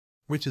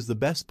which is the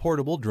best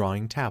portable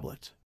drawing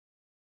tablet.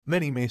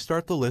 Many may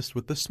start the list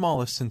with the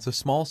smallest since a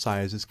small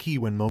size is key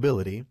when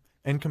mobility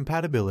and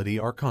compatibility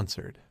are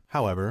concerned.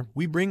 However,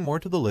 we bring more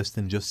to the list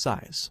than just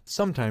size.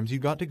 Sometimes you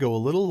got to go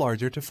a little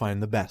larger to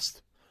find the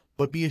best.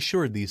 But be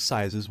assured these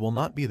sizes will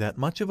not be that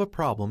much of a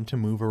problem to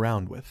move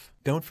around with.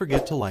 Don't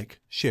forget to like,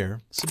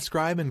 share,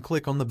 subscribe and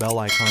click on the bell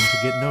icon to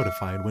get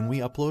notified when we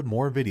upload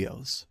more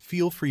videos.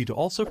 Feel free to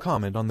also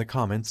comment on the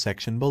comments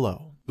section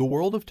below. The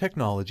world of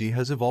technology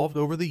has evolved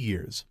over the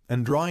years,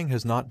 and drawing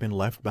has not been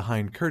left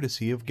behind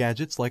courtesy of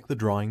gadgets like the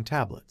drawing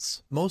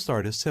tablets. Most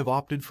artists have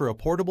opted for a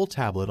portable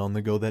tablet on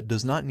the go that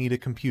does not need a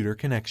computer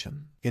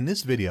connection. In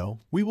this video,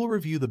 we will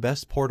review the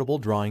best portable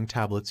drawing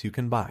tablets you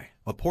can buy.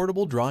 A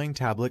portable drawing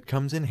tablet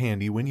comes in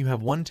handy when you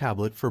have one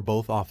tablet for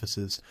both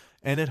offices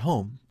and at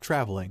home,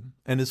 traveling,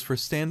 and is for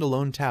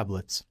standalone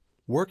tablets,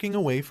 working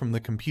away from the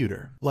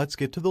computer. Let's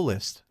get to the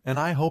list, and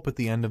I hope at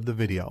the end of the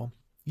video,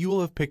 you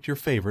will have picked your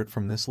favorite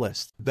from this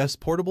list. Best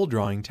portable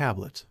drawing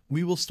tablet.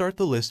 We will start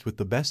the list with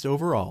the best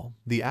overall,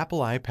 the Apple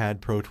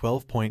iPad Pro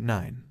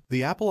 12.9.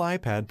 The Apple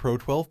iPad Pro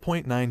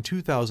 12.9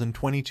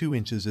 2022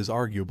 inches is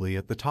arguably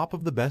at the top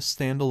of the best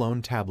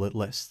standalone tablet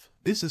list.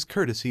 This is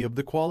courtesy of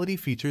the quality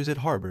features it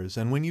harbors,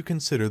 and when you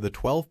consider the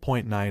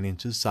 12.9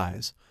 inches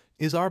size,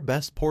 is our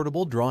best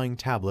portable drawing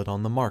tablet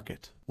on the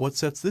market. What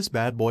sets this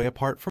bad boy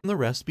apart from the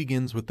rest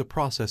begins with the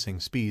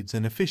processing speeds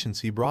and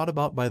efficiency brought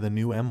about by the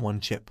new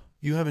M1 chip.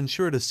 You have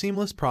ensured a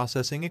seamless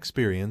processing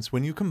experience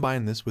when you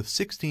combine this with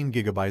 16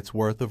 GB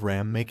worth of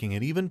RAM, making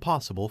it even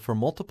possible for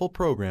multiple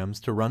programs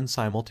to run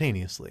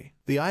simultaneously.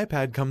 The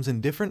iPad comes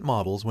in different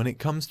models when it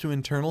comes to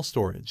internal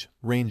storage,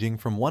 ranging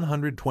from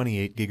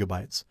 128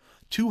 GB,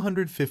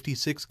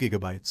 256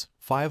 GB,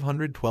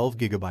 512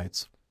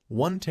 GB,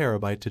 1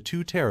 TB to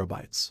 2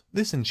 TB.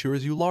 This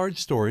ensures you large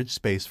storage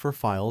space for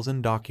files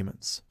and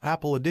documents.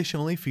 Apple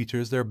additionally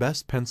features their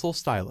best pencil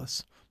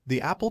stylus, the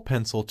Apple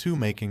Pencil 2,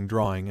 making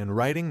drawing and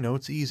writing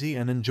notes easy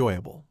and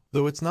enjoyable.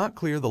 Though it's not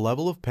clear the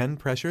level of pen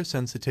pressure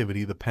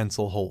sensitivity the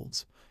pencil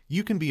holds,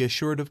 you can be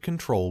assured of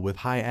control with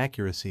high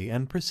accuracy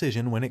and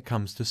precision when it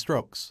comes to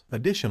strokes.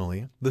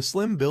 Additionally, the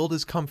slim build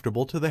is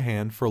comfortable to the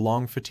hand for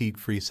long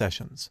fatigue-free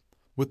sessions,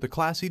 with the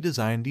classy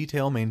design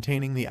detail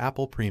maintaining the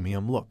Apple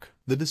premium look.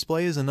 The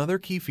display is another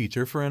key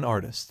feature for an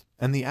artist,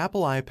 and the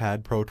Apple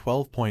iPad Pro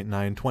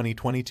 12.9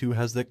 2022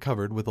 has that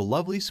covered with a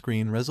lovely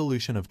screen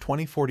resolution of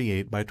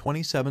 2048 by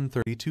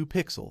 2732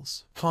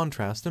 pixels.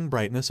 Contrast and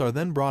brightness are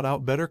then brought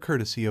out better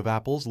courtesy of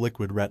Apple's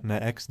Liquid Retina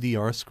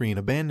XDR screen,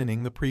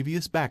 abandoning the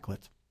previous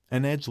backlit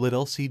and edge-lit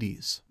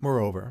LCDs.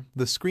 Moreover,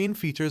 the screen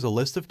features a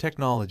list of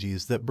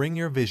technologies that bring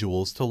your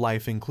visuals to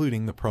life,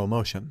 including the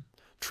ProMotion,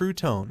 True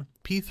Tone,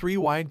 P3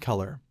 wide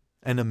color,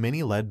 and a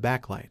mini LED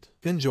backlight.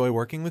 Enjoy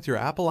working with your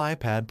Apple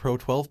iPad Pro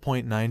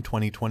 12.9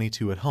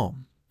 2022 at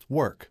home,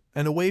 work,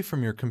 and away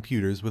from your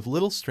computers with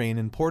little strain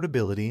in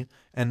portability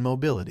and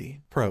mobility.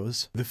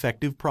 Pros: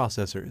 effective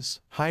processors,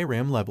 high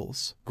RAM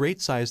levels,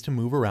 great size to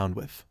move around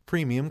with,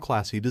 premium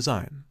classy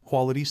design,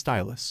 quality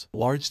stylus,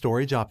 large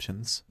storage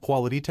options,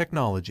 quality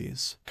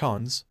technologies.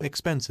 Cons: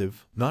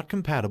 expensive, not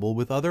compatible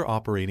with other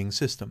operating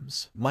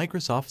systems.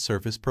 Microsoft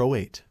Surface Pro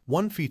 8.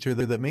 One feature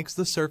that makes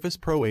the Surface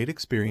Pro 8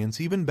 experience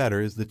even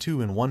better is the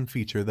 2-in-1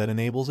 feature that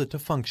enables it to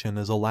function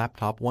as a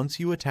laptop once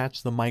you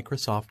attach the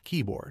Microsoft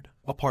keyboard.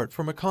 Apart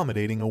from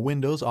accommodating a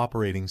Windows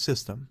operating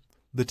system,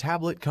 the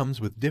tablet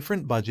comes with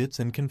different budgets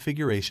and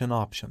configuration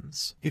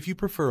options. If you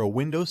prefer a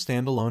Windows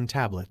standalone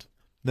tablet,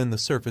 then the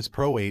Surface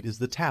Pro 8 is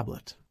the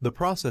tablet. The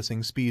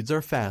processing speeds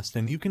are fast,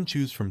 and you can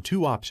choose from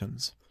two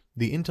options: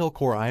 the Intel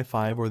Core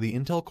i5 or the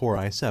Intel Core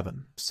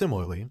i7.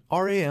 Similarly,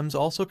 RAMs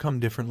also come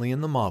differently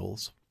in the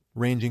models,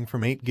 ranging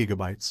from 8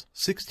 GB,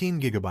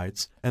 16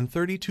 GB, and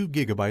 32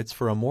 GB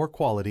for a more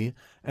quality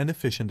and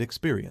efficient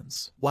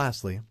experience.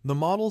 Lastly, the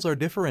models are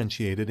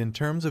differentiated in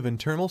terms of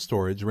internal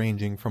storage,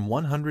 ranging from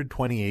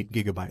 128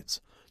 GB,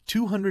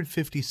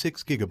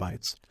 256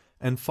 GB,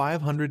 and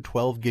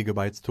 512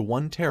 GB to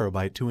 1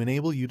 TB to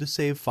enable you to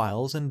save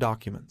files and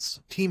documents.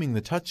 Teaming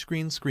the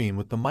touchscreen screen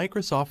with the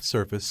Microsoft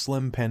Surface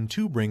Slim Pen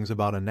 2 brings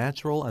about a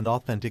natural and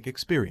authentic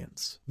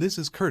experience. This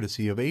is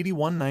courtesy of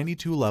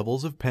 8192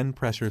 levels of pen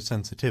pressure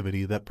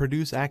sensitivity that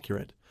produce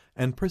accurate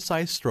and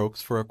precise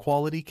strokes for a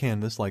quality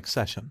canvas-like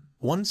session.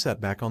 One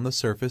setback on the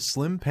Surface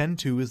Slim Pen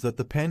 2 is that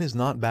the pen is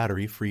not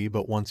battery-free,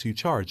 but once you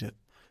charge it,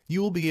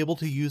 you will be able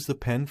to use the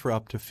pen for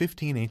up to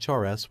 15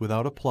 HRS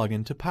without a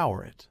plug-in to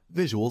power it.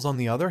 Visuals, on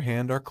the other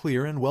hand, are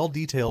clear and well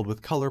detailed,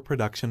 with color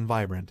production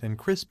vibrant and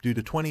crisp due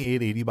to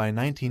 2880 by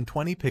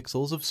 1920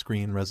 pixels of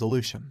screen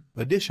resolution.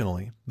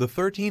 Additionally, the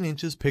 13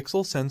 inches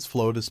Pixel Sense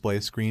Flow display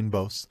screen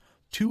boasts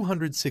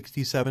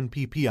 267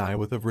 ppi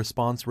with a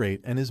response rate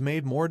and is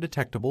made more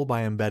detectable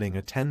by embedding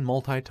a 10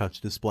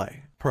 multi-touch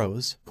display.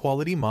 Pros: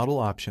 quality model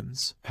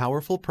options,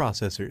 powerful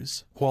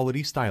processors,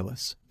 Quality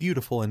stylus,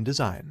 beautiful in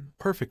design,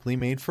 perfectly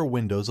made for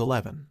Windows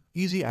 11.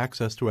 Easy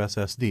access to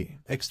SSD.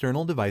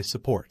 External device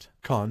support.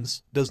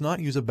 Cons: does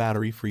not use a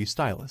battery-free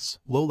stylus.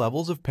 Low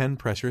levels of pen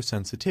pressure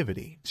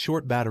sensitivity.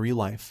 Short battery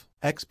life.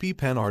 XP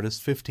Pen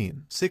Artist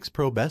 15. 6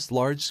 Pro Best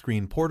Large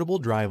Screen Portable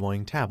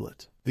Drawing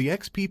Tablet. The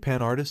XP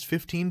Pen Artist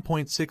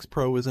 15.6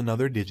 Pro is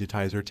another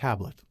digitizer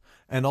tablet,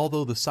 and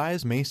although the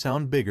size may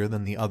sound bigger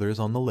than the others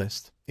on the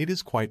list, it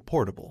is quite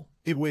portable.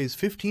 It weighs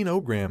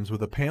 15 grams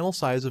with a panel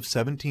size of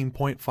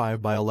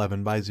 17.5 by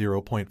 11 by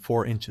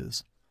 0.4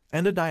 inches,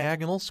 and a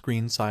diagonal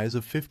screen size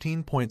of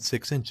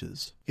 15.6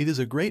 inches. It is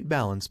a great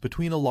balance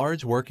between a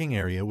large working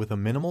area with a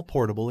minimal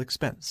portable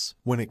expense.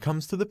 When it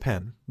comes to the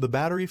pen, the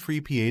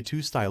battery-free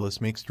PA2 stylus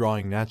makes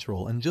drawing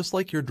natural and just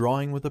like you're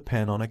drawing with a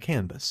pen on a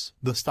canvas.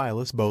 The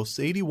stylus boasts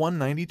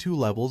 8192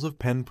 levels of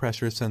pen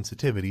pressure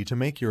sensitivity to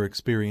make your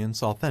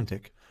experience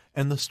authentic,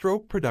 and the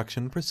stroke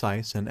production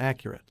precise and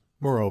accurate.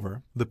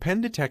 Moreover, the pen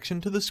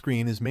detection to the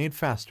screen is made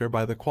faster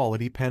by the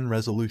quality pen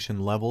resolution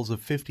levels of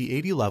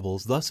 5080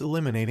 levels, thus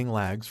eliminating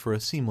lags for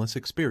a seamless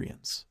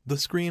experience. The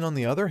screen, on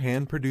the other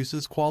hand,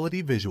 produces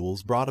quality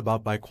visuals brought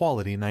about by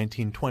quality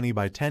 1920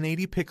 by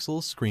 1080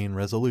 pixels screen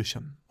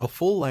resolution. A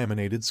full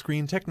laminated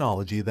screen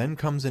technology then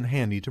comes in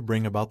handy to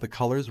bring about the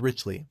colors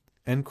richly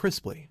and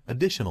crisply.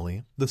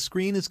 Additionally, the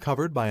screen is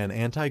covered by an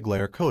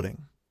anti-glare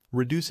coating,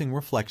 reducing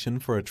reflection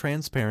for a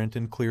transparent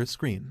and clear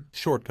screen.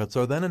 Shortcuts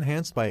are then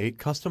enhanced by 8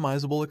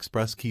 customizable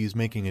express keys,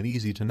 making it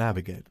easy to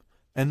navigate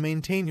and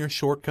maintain your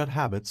shortcut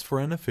habits for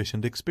an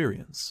efficient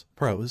experience.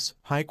 Pros: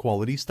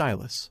 high-quality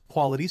stylus,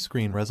 quality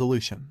screen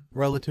resolution,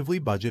 relatively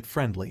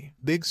budget-friendly,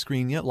 big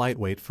screen yet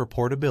lightweight for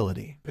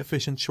portability,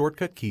 efficient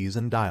shortcut keys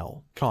and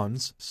dial.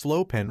 Cons: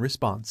 slow pen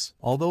response.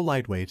 Although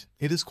lightweight,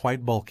 it is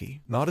quite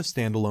bulky, not a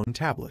standalone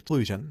tablet.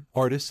 Conclusion: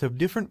 artists have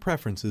different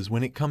preferences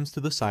when it comes to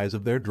the size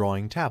of their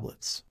drawing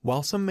tablets.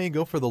 While some may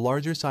go for the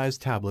larger size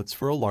tablets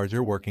for a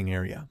larger working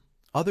area,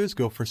 others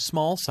go for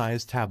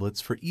small-sized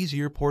tablets for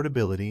easier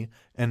portability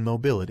and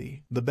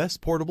mobility. The best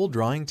portable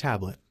drawing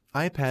tablet,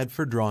 iPad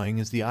for drawing,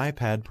 is the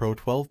iPad Pro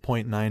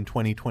 12.9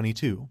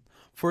 2022,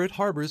 for it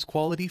harbors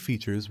quality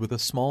features with a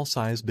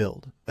small-size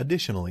build.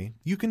 Additionally,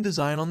 you can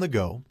design on the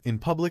go, in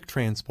public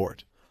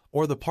transport,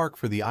 or the park,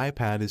 for the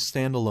iPad is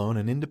standalone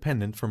and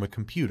independent from a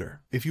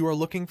computer. If you are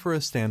looking for a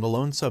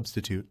standalone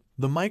substitute,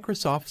 the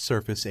Microsoft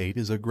Surface 8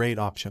 is a great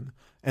option,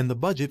 and the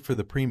budget for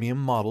the premium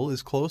model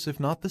is close if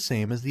not the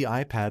same as the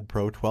iPad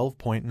Pro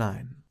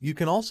 12.9. You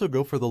can also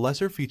go for the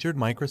lesser featured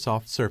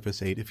Microsoft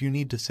Surface 8 if you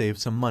need to save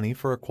some money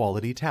for a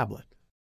quality tablet.